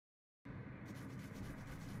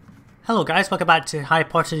Hello guys, welcome back to Harry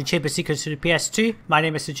Potter and the Chamber of Secrets for the PS2. My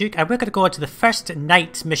name is Sajuuk and we're going to go on to the first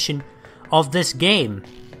night mission of this game.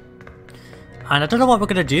 And I don't know what we're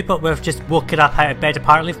going to do, but we've just woken up out of bed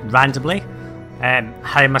apparently, randomly.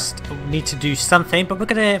 Harry must need to do something, but we're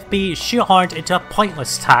going to be shoehorned into a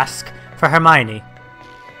pointless task for Hermione.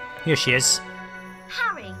 Here she is.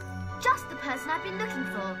 Harry, just the person I've been looking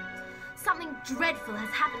for. Something dreadful has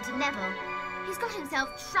happened to Neville. He's got himself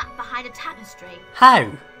trapped behind a tapestry.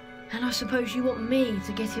 How? And I suppose you want me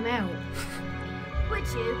to get him out? Would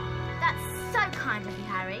you? That's so kind of you,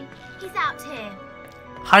 Harry. He's out here.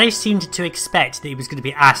 Harry seemed to expect that he was going to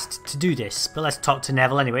be asked to do this, but let's talk to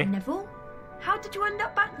Neville anyway. Neville? How did you end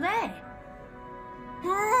up back there?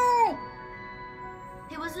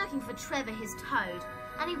 He was looking for Trevor, his toad,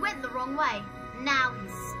 and he went the wrong way. Now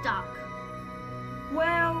he's stuck.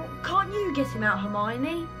 Well, can't you get him out,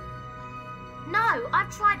 Hermione? No, I've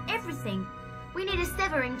tried everything. We need a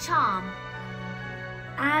severing charm.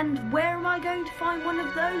 And where am I going to find one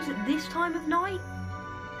of those at this time of night?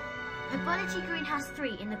 Herbology Greenhouse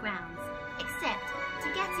 3 in the grounds. Except,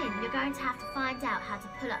 to get in, you're going to have to find out how to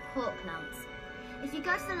pull up hawk lumps. If you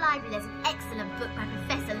go to the library, there's an excellent book by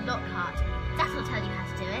Professor Lockhart. That'll tell you how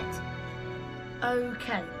to do it.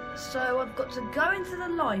 Okay, so I've got to go into the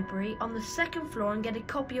library on the second floor and get a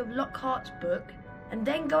copy of Lockhart's book, and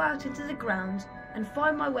then go out into the grounds and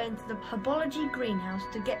find my way into the Herbology Greenhouse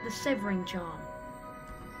to get the severing charm.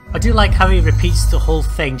 I do like how he repeats the whole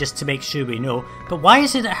thing just to make sure we know, but why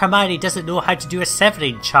is it that Hermione doesn't know how to do a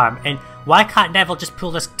severing charm, and why can't Neville just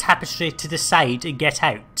pull this tapestry to the side and get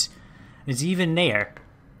out? Is he even there?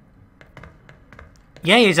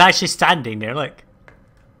 Yeah, he's actually standing there, look.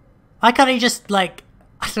 Why can't he just, like,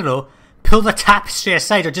 I don't know, pull the tapestry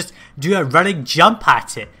aside or just do a running jump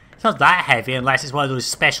at it? It's not that heavy unless it's one of those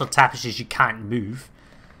special tapestries you can't move.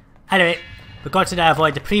 Anyway, we've got to now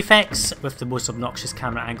avoid the prefects with the most obnoxious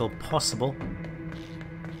camera angle possible.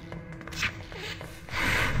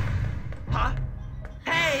 Huh?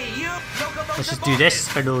 Hey, you! Let's just do this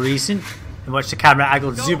for no reason and watch the camera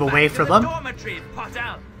angle zoom away from them.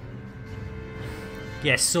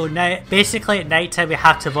 Yes, so now basically at night time we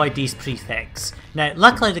have to avoid these prefects. Now,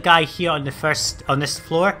 luckily the guy here on this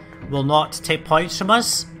floor will not take points from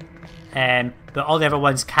us. But all the other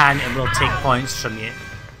ones can and will take points from you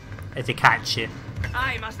if they catch you.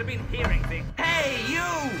 I must have been hearing things. Hey,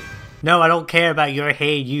 you! No, I don't care about your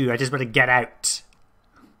hey you. I just want to get out.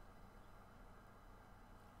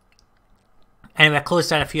 Anyway, I closed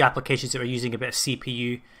down a few applications that were using a bit of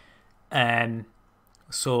CPU.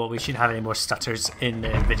 So we shouldn't have any more stutters in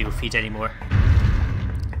the video feed anymore.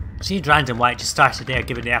 Seemed random why it just started there,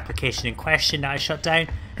 given the application in question that I shut down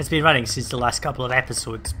has been running since the last couple of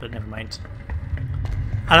episodes, but never mind.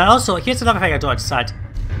 And also, here's another thing I don't understand.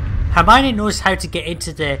 Hermione knows how to get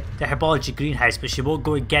into the Herbology Greenhouse, but she won't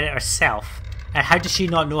go and get it herself. And how does she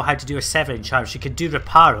not know how to do a severing charm? She can do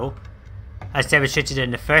Reparo, as demonstrated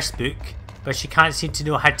in the first book, but she can't seem to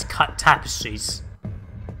know how to cut tapestries.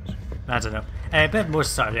 I don't know. A bit more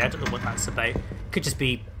stutter there, I don't know what that's about. Could just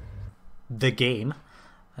be the game.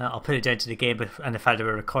 I'll put it down to the game and the fact that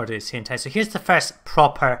we're recording at the same time. So here's the first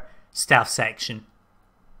proper stealth section.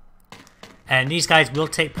 And these guys will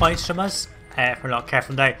take points from us if we're not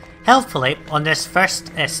careful. Now, helpfully, on this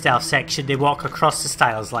first stealth section, they walk across the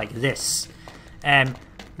stiles like this.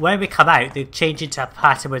 When we come out, they change into a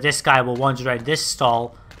pattern where this guy will wander around this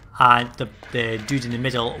stall and the dude in the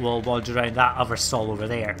middle will wander around that other stall over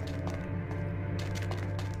there.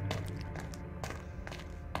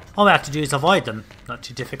 All we have to do is avoid them. Not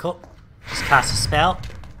too difficult. Just cast a spell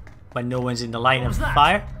when no one's in the line of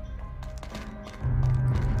fire.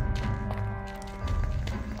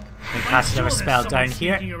 And cast another spell down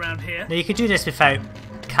here. Now you could do this without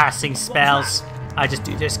casting spells. I just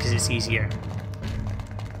do this because it's easier.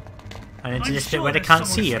 And into this bit where they can't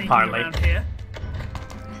see you, partly.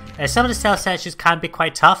 Some of the stealth sections can be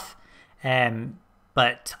quite tough,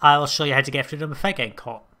 but I'll show you how to get through them without getting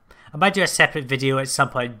caught. I might do a separate video at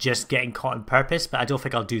some point just getting caught on purpose, but I don't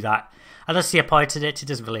think I'll do that. I don't see a point in it. It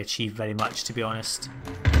doesn't really achieve very much, to be honest.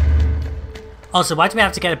 Also, why do we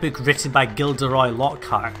have to get a book written by Gilderoy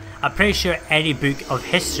Lockhart? I'm pretty sure any book of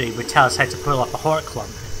history would tell us how to pull up a hawk lump,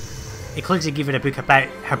 including even a book about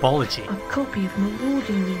herbology. A copy of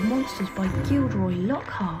Marauding the Monsters by Gilderoy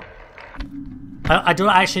Lockhart. I don't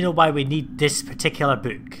actually know why we need this particular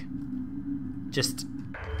book. Just,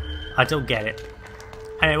 I don't get it.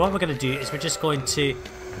 Anyway, what we're going to do is we're just going to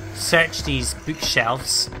search these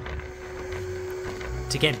bookshelves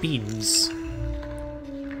to get beans.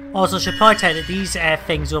 Also, I should point out that these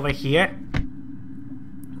things over here,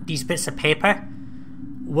 these bits of paper,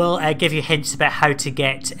 will give you hints about how to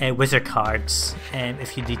get wizard cards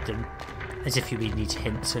if you need them. As if you would need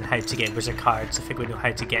hints on how to get wizard cards. I think we know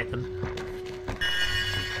how to get them.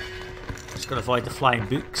 Just gotta avoid the flying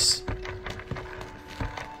books.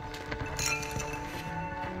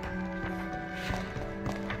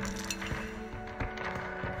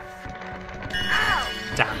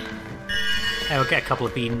 Damn. We'll get a couple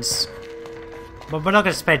of beans. But we're not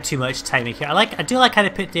going to spend too much time in here. I do like how they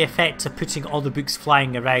put the effect of putting all the books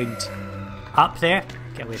flying around up there.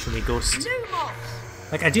 Get away from me, ghost.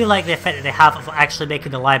 Like, I do like the effect that they have of actually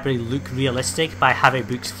making the library look realistic by having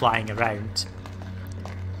books flying around.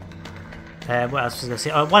 What else was I going to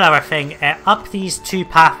say? Oh, one other thing. Up these two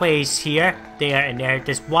pathways here, there and there,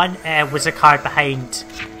 there's one wizard card behind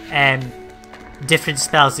different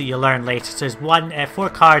spells that you learn later. So there's 4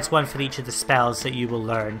 cards, one for each of the spells that you will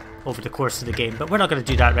learn over the course of the game. But we're not going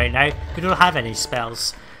to do that right now. We don't have any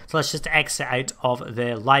spells. So let's just exit out of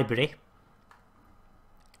the library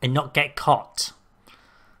and not get caught.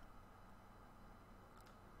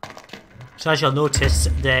 So as you'll notice,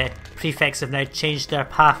 the prefects have now changed their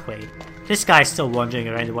pathway. This guy's still wandering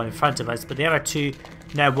around the one in front of us, but the other two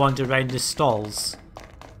now wander around the stalls.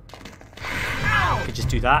 Could just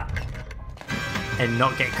do that and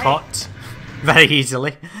not get caught very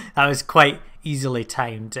easily. That was quite easily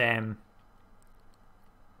timed.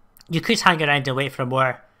 You could hang around and wait for a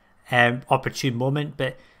more opportune moment,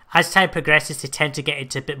 but as time progresses they tend to get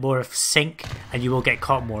into a bit more of sync and you will get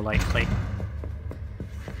caught more likely.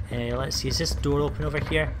 Let's see, is this door open over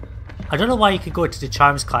here? I don't know why you could go into the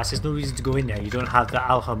charms class. There's no reason to go in there. You don't have the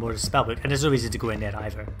Alhamora spellbook, and there's no reason to go in there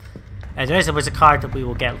either. There is a wizard card that we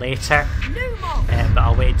will get later, but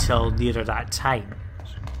I'll wait until nearer that time.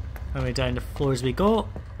 Going down the floor as we go,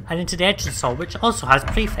 and into the entrance hall, which also has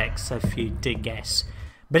prefects, if you didn't guess.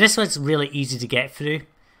 But this one's really easy to get through,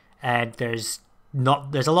 and there's a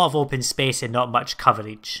lot of open space and not much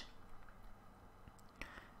coverage.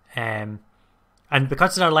 And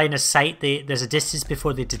because of their line of sight, there's a distance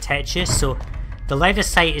before they detect you. So the line of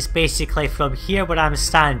sight is basically from here where I'm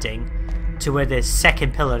standing to where the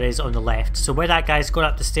second pillar is on the left. So where that guy's going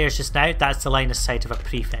up the stairs just now, that's the line of sight of a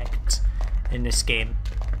prefect in this game.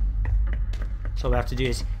 So what we have to do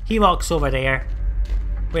is, he walks over there,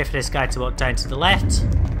 wait for this guy to walk down to the left,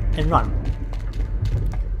 and run.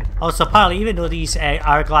 Also apparently, even though these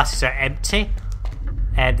hourglasses are empty,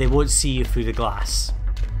 they won't see you through the glass.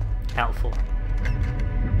 Helpful.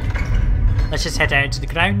 Let's just head out into the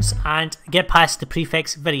grounds and get past the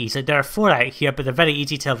prefects very easily. There are 4 out here, but they're very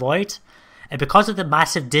easy to avoid. And because of the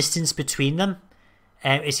massive distance between them,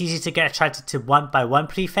 it's easy to get attracted to one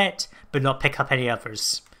prefect, but not pick up any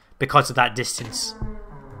others because of that distance.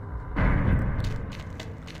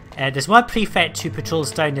 There's one prefect who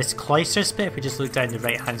patrols down this cloisters bit, if we just look down the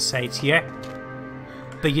right hand side here.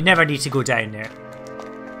 But you never need to go down there.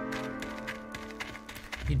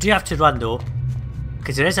 You do have to run though,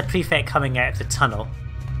 because there is a prefect coming out of the tunnel.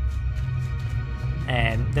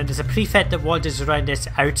 Then there's a prefect that wanders around this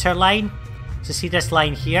outer line. So see this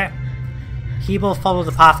line here? He will follow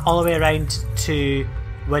the path all the way around to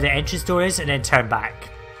where the entrance door is and then turn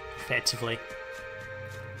back, effectively.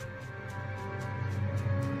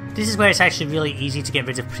 This is where it's actually really easy to get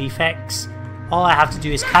rid of prefects. All I have to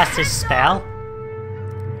do is cast this spell.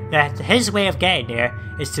 Now his way of getting there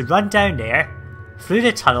is to run down there, through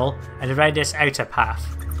the tunnel and around this outer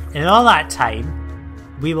path. And in all that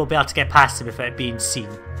time, we will be able to get past him without being seen.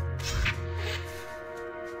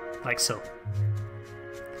 Like so.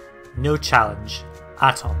 No challenge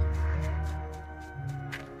at all.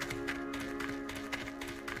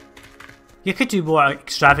 You could do more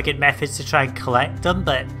extravagant methods to try and collect them,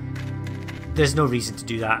 but there's no reason to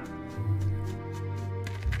do that.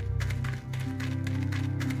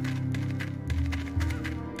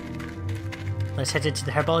 Let's head into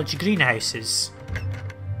the herbology greenhouses.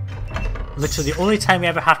 Literally the only time we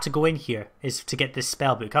ever have to go in here is to get this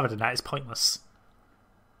spellbook. Other than that, it's pointless.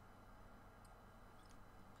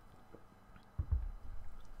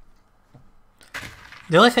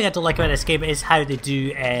 The only thing I don't like about this game is how they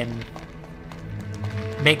do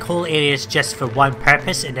make whole areas just for one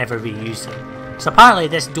purpose and never reuse them. So apparently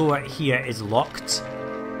this door here is locked.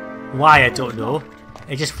 Why, I don't know.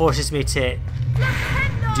 It just forces me to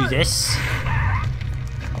do this.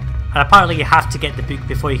 And apparently you have to get the book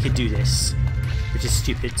before you can do this, which is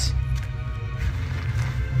stupid.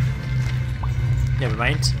 Never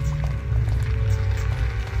mind.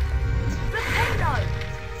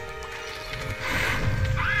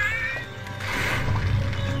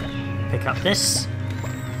 Pick up this.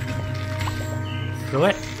 Throw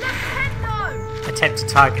it. Attempt to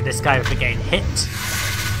target this guy without getting hit.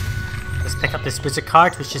 Let's pick up this wizard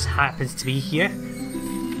card, which just happens to be here.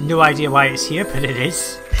 No idea why it's here, but it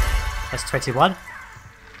is. That's 21.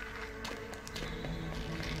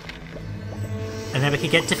 And then we can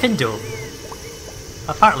get Diffindo.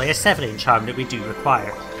 Apparently a 7 charm that we do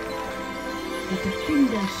require. The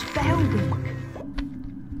Diffindo spellbook.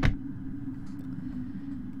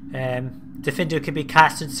 Diffindo can be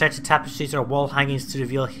cast on certain tapestries or wall hangings to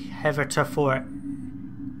reveal hitherto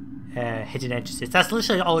hidden entrances. That's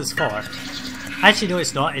literally all it's for. Actually, no,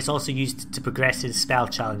 it's not. It's also used to progress in spell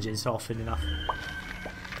challenges often enough.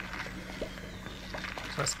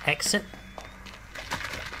 So let's exit.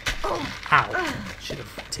 Ow! Should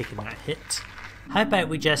have taken that hit. How about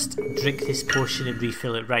we just drink this potion and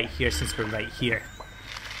refill it right here since we're right here.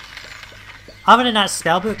 Other than that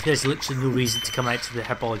spellbook, there's literally no reason to come out to the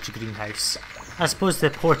herbology greenhouse. I suppose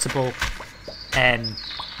the portable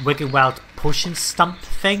Wiggenweld potion stump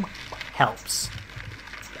thing helps.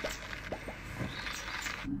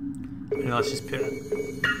 And let's just put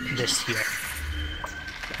this here.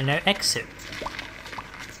 And now exit.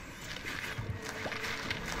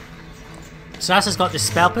 So as has got the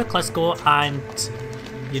spellbook, let's go and,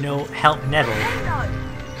 you know, help Neville.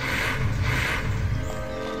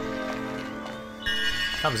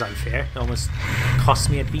 That was unfair. It almost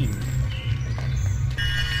cost me a bean.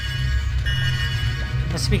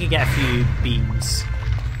 Let's see if we can get a few beans.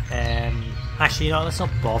 Actually, you know, let's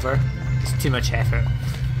not bother. It's too much effort.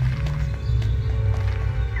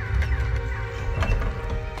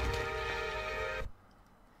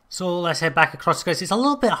 So let's head back across, guys. It's a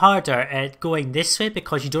little bit harder at going this way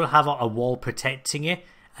because you don't have a wall protecting you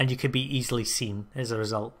and you could be easily seen as a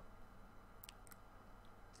result.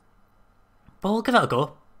 But we'll give it a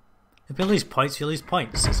go. If we lose points, we lose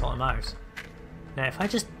points. That's all that matters. Now, if I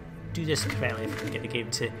just do this correctly, if we can get the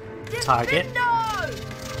game to target. Let's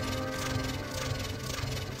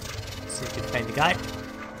see if we can find the guy.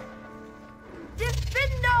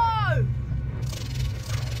 Diffindo!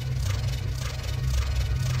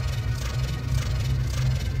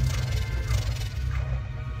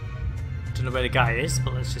 Don't know where the guy is,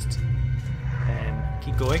 but let's just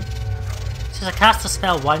keep going. So I cast a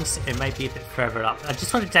spell once, it might be a bit further up. I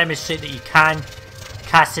just want to demonstrate that you can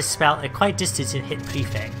cast this spell at quite distance and hit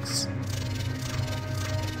prefects.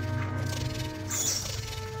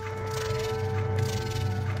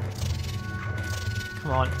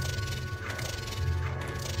 Come on.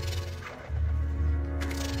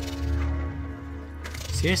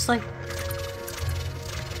 Seriously?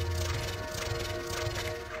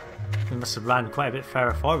 We must have ran quite a bit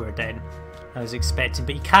further forward then I was expecting,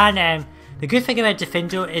 but you can, the good thing about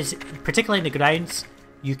Diffindo is, particularly in the grounds,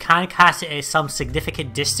 you can cast it at some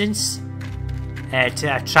significant distance to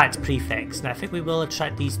attract prefects. Now I think we will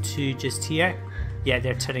attract these two just here. Yeah,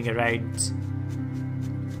 they're turning around.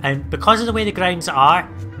 And because of the way the grounds are,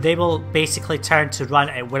 they will basically turn to run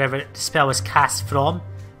at wherever the spell was cast from,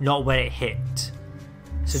 not where it hit.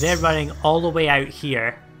 So they're running all the way out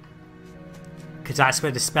here, because that's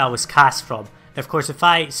where the spell was cast from. Of course, if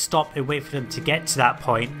I stop and wait for them to get to that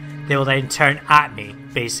point, they will then turn at me,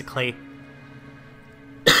 basically.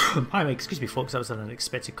 Pardon me, excuse me folks, that was an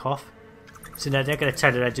unexpected cough. So now they're going to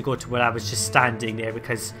turn around to go to where I was just standing there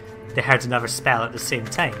because they heard another spell at the same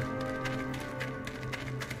time.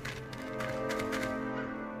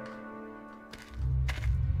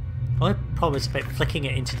 The only problem is about flicking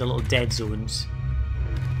it into the little dead zones.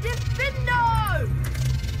 Diffindo!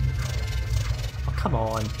 Oh, come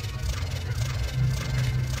on.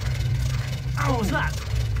 What was that?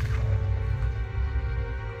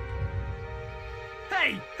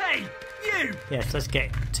 Hey, you! Yes, let's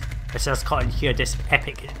get ourselves caught in here, this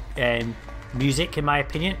epic music, in my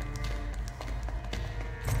opinion.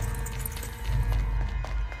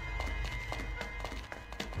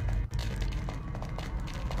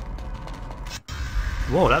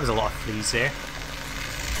 Whoa, that was a lot of fleas there.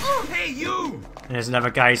 Hey, you! And there's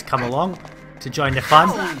another guy who's come along to join the fun.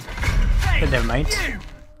 Hey, But never mind. you!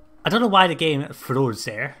 I don't know why the game froze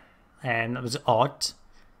there. That was odd.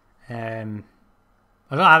 I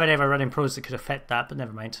don't have any other running pros that could affect that, but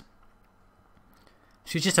never mind.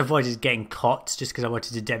 So we just avoided getting caught just because I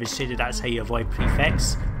wanted to demonstrate that that's how you avoid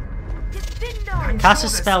prefects. Diffindo! Cast a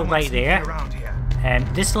spell right there. Around here.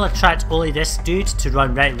 This will attract only this dude to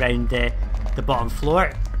run right round the bottom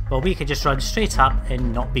floor, while we can just run straight up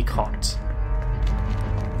and not be caught.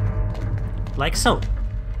 Like so.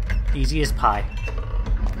 Easy as pie.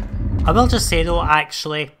 I will just say though,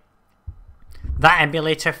 actually, that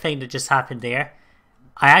emulator thing that just happened there,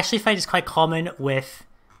 I actually find it's quite common with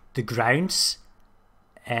the grounds.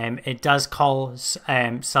 It does cause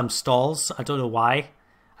some stalls. I don't know why.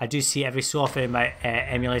 I do see every so often in my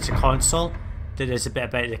emulator console that there's a bit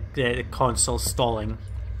about the console stalling.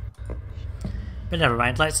 But never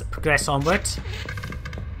mind, let's progress onward.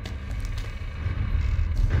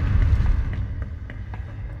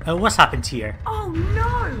 Oh, what's happened here? Oh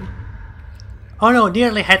no! Oh no,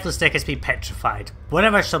 nearly Headless Nick has been petrified.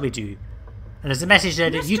 Whatever shall we do? And there's a message there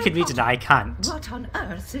that you can read and I can't. What on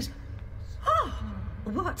earth is... Oh,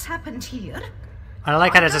 what's happened here? And I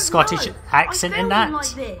like how there's a Scottish accent in that. Like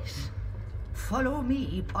this. Follow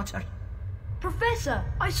me, Potter. Professor,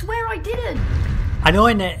 I swear I didn't. I know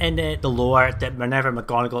in the lore that Minerva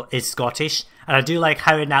McGonagall is Scottish, and I do like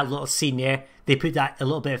how in that little scene there they put that a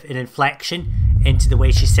little bit of an inflection into the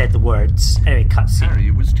way she said the words. Anyway, cutscene.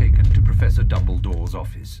 Harry was taken to Professor Dumbledore's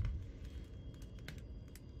office,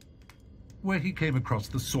 where he came across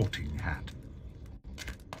the sorting hat.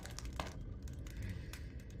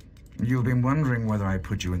 You've been wondering whether I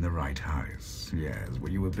put you in the right house. Yes,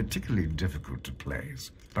 well, you were particularly difficult to place.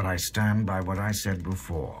 But I stand by what I said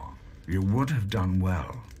before. You would have done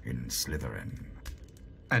well in Slytherin.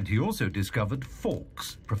 And he also discovered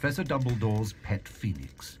Fawkes, Professor Dumbledore's pet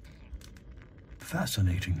phoenix.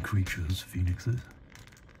 Fascinating creatures, phoenixes.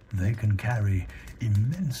 They can carry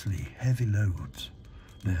immensely heavy loads.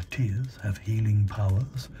 Their tears have healing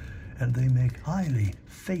powers, and they make highly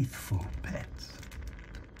faithful pets.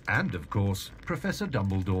 And, of course, Professor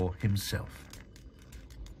Dumbledore himself.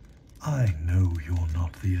 I know you're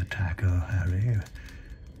not the attacker, Harry,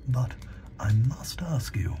 but I must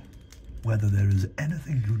ask you whether there is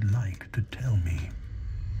anything you'd like to tell me.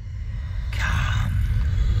 Come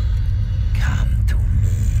to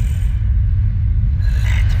me.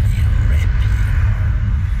 Let me rip you.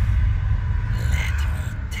 Let me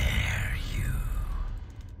tear you.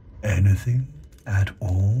 Anything at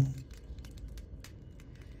all?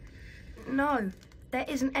 No, there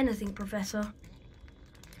isn't anything, Professor.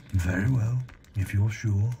 Very well, if you're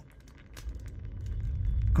sure.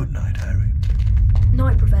 Good night, Harry.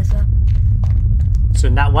 Night, Professor. So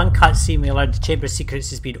in that one cutscene we learned the Chamber of Secrets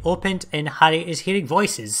has been opened and Harry is hearing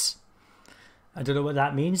voices. I don't know what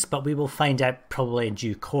that means, but we will find out probably in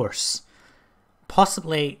due course.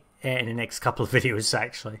 Possibly in the next couple of videos,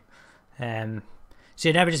 actually. So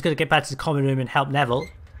now we're just going to get back to the common room and help Neville.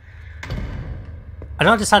 I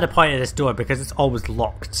don't understand the point of this door because it's always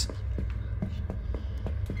locked.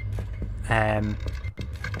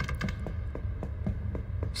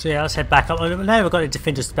 So yeah, let's head back up. Oh, now we've got a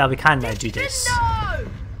Diffindo spell, we can now do this.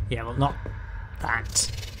 Yeah, well, not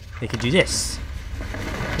that. We can do this.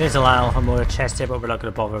 There's a little more chest here, but we're not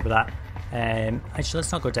going to bother with that. Actually,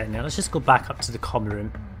 let's not go down there. Let's just go back up to the common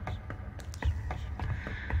room.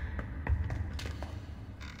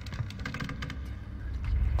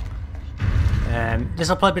 This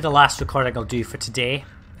will probably be the last recording I'll do for today.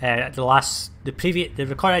 The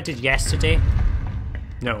recording I did yesterday.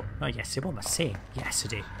 No, not yesterday. What am I saying?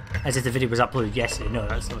 Yesterday, as if the video was uploaded yesterday. No,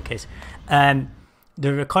 that's not the case.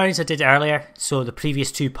 The recordings I did earlier, so the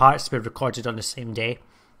previous two parts were recorded on the same day,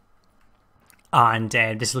 and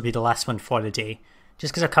this will be the last one for the day.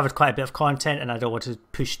 Just because I've covered quite a bit of content, and I don't want to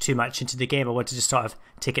push too much into the game. I want to just sort of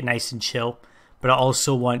take it nice and chill. But I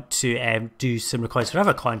also want to do some recordings for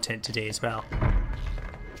other content today as well.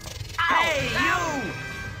 Hey, you!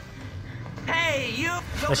 Hey, you!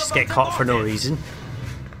 Let's just get caught for no reason.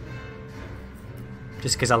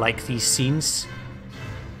 Just because I like these scenes.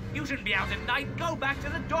 You shouldn't be out at night. Go back to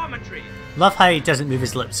the dormitory. Love how he doesn't move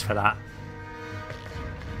his lips for that.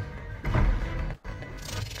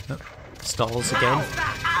 Oh, stalls again.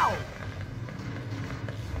 Ow!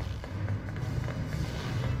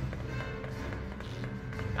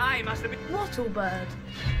 I must have been... Wattlebird.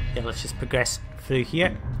 Yeah, let's just progress through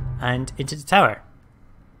here and into the tower.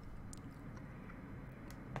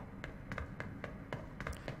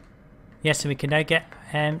 Yes, and we can now get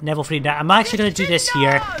Neville free. Now, I'm actually going to do this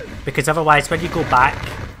here because otherwise, when you go back,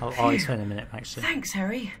 I'll explain in a minute. Actually, Thanks,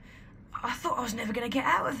 Harry. I thought I was never going to get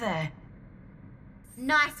out of there.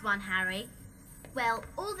 Nice one, Harry. Well,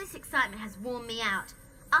 all this excitement has worn me out.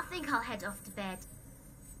 I think I'll head off to bed.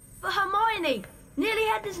 But Hermione, nearly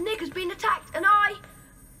Headless Nick has been attacked, and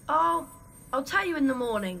I'll tell you in the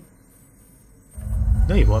morning.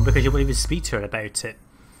 no, you won't because you won't even speak to her about it.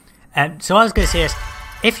 So what I was going to say is,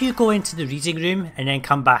 if you go into the reading room and then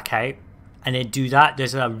come back out and then do that,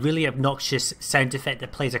 there's a really obnoxious sound effect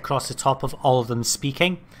that plays across the top of all of them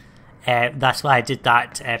speaking. That's why I did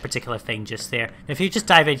that particular thing just there. If you just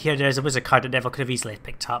dive in here, there's a wizard card that Neville could have easily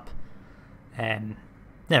picked up.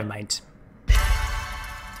 Never mind.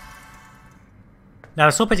 Now I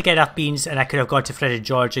was hoping to get enough beans and I could have gone to Fred and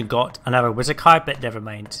George and got another wizard card, but never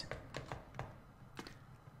mind.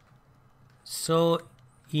 So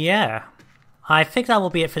yeah, I think that will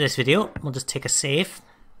be it for this video. We'll just take a save.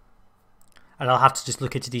 And I'll have to just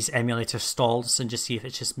look into these emulator stalls and just see if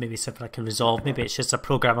it's just maybe something I can resolve. Maybe it's just a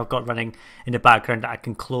program I've got running in the background that I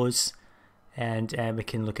can close. And we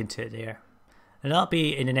can look into it there. And that'll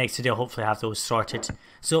be in the next video. Hopefully I have those sorted.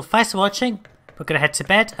 So thanks for watching. We're going to head to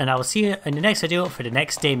bed. And I will see you in the next video for the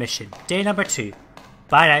next day mission. Day number 2.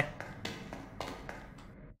 Bye now.